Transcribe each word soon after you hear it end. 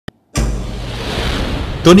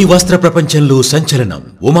తొని వస్త్ర ప్రపంచంలో సంచలనం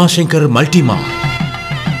ఉమాశంకర్ మల్టీమార్.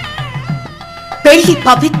 పెళ్లి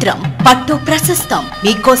పవిత్రం, పట్టు ప్రశస్తం,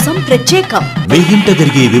 మీకోసం ప్రత్యేకం. మీ ఇంట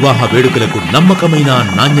జరిగే వివాహ వేడుకలకు నమ్మకమైన,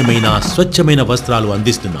 నాణ్యమైన, స్వచ్ఛమైన వస్త్రాలు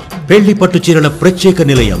అందిస్తున్నాం. పెళ్లి పట్టు చీరల ప్రత్యేక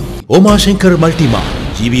నిలయం ఉమాశంకర్ మల్టీమార్,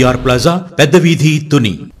 జీవీఆర్ ప్లాజా, పెద్ద వీధి,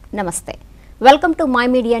 తుని. నమస్తే, welcome to my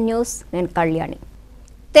media news. నేను కళ్యాణి.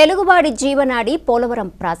 తెలుగువాడి జీవనాడి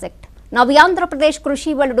పోలవరం ప్రాజెక్ట్. నవ్యాంధ్రప్రదేశ్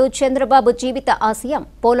కృషివలుడు చంద్రబాబు జీవిత ఆశయం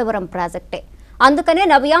పోలవరం ప్రాజెక్టే. అందుకనే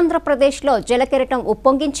నవ్యాంధ్రప్రదేశ్లో జలకెరటం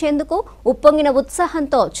ఉప్పొంగించేందుకు ఉప్పొంగిన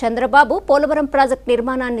ఉత్సాహంతో చంద్రబాబు పోలవరం ప్రాజెక్టు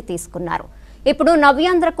నిర్మాణాన్ని తీసుకున్నారు. ఇప్పుడు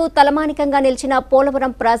నవ్యాంధ్రకు తలమానికంగా నిలిచిన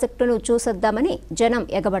పోలవరం ప్రాజెక్టును చూసొద్దామని జనం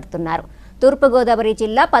ఎగబడుతున్నారు. తూర్పుగోదావరి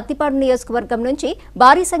జిల్లా పత్తిపాడు నియోజకవర్గం నుంచి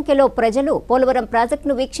భారీ సంఖ్యలో ప్రజలు పోలవరం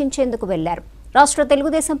ప్రాజెక్టును వీక్షించేందుకు వెళ్లారు. రాష్ట్ర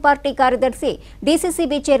తెలుగుదేశం పార్టీ కార్యదర్శి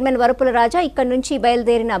డీసీసీబీ చైర్మన్ వరపుల రాజా ఇక్కడి నుంచి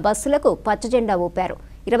బయలుదేరిన బస్సులకు పచ్చజెండా ఊపారు.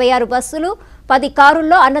 26 బస్సులు, 10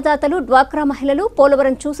 కారుల్లో అన్నదాతలు, డ్వాక్రా మహిళలు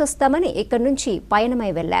పోలవరం చూసొస్తామని ఇక్కడి నుంచి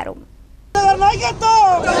పయనమై వెళ్లారు.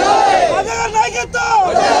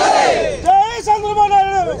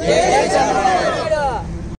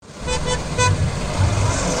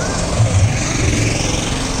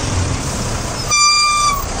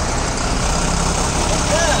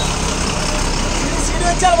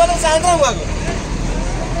 సాయంత్రం